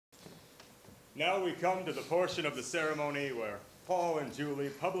Now we come to the portion of the ceremony where Paul and Julie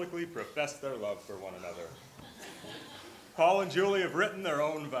publicly profess their love for one another. Paul and Julie have written their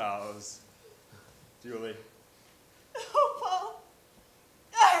own vows. Julie. Oh, Paul,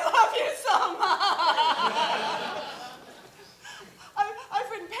 I love you so much. I've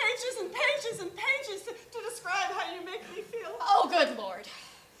written pages and pages and pages to describe how you make me feel. Oh, good Lord.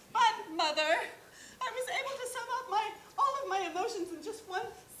 But, Mother, I was able to sum up all of my emotions in just one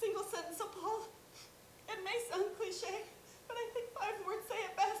single sentence. So, Paul, it may sound cliche, but I think 5 words say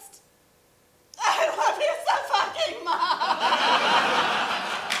it best. I love you so fucking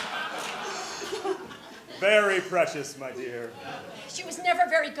much. Very precious, my dear. She was never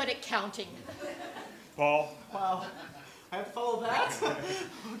very good at counting. Paul? Wow. I have to follow that?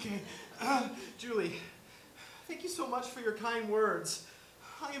 Okay. Julie, thank you so much for your kind words.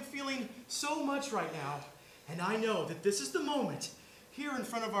 I am feeling so much right now, and I know that this is the moment, here in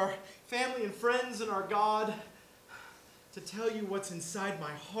front of our family and friends and our God, to tell you what's inside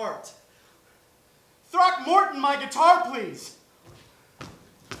my heart. Throckmorton, my guitar, please!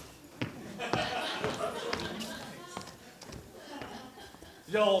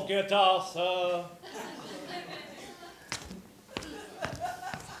 Your guitar, sir.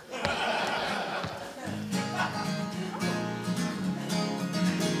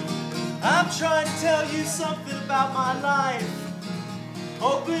 I'm trying to tell you something about my life.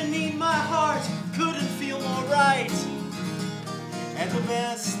 Opening my heart couldn't feel more right. And the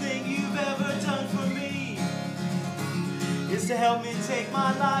best thing you've ever done for me is to help me take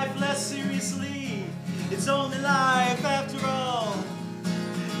my life less seriously. It's only life after all.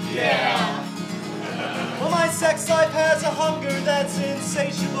 Yeah. Well, my sex life has a hunger that's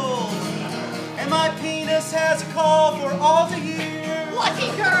insatiable, and my penis has a call for all to hear.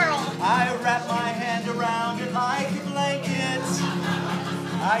 Lucky girl! I wrap my hand around it like a blanket.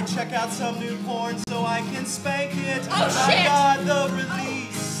 I check out some new porn so I can spank it. Oh, shit! I got the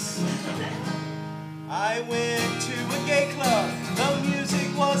release. I went to a gay club. The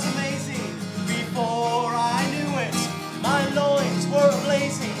music was amazing. Before I knew it, my loins were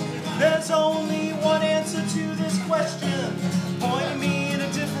blazing. There's only one answer to this question, pointing me in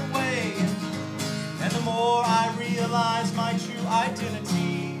a different way. And the more I realize my true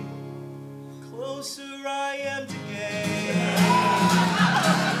identity, closer I am to gay.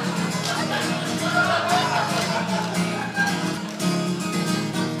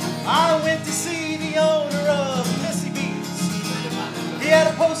 I went to see the owner of Missy B's. He had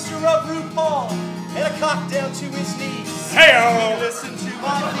a poster of RuPaul and a cock down to his knees. Hey-o! He listened to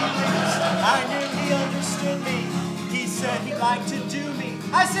my feelings. I knew he understood me. He said he'd like to do me.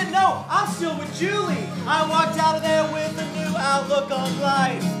 I said, no, I'm still with Julie. I walked out of there with a new outlook on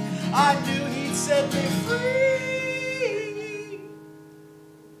life. I knew he'd set me free.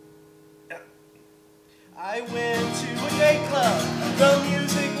 I went to a gay club. The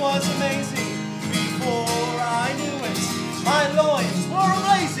music was amazing. Before I knew it, my loins were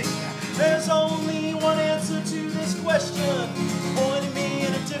blazing. There's only one answer to this question, pointing me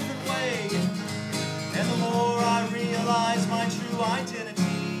in a different way. And the more I realize my true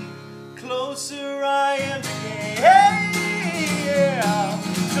identity, closer I am to gay. Hey, yeah.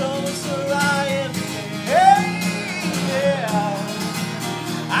 Closer I am to gay. Hey, yeah.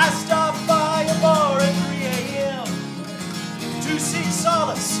 I stopped by a bar at 3 a.m. to seek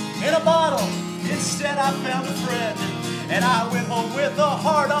solace in a bottle. Instead I found a friend, and I went home with a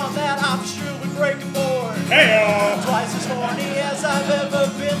heart on that I'm sure would break a board. Hey-o! Twice as horny as I've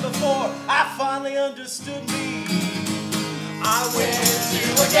ever been before, I finally understood me. I went to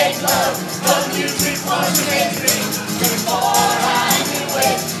a gay club, the music was amazing. Before I knew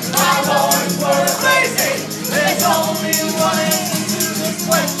it, my loins were blazing. There's only one answer to this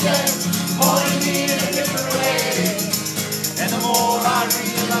question,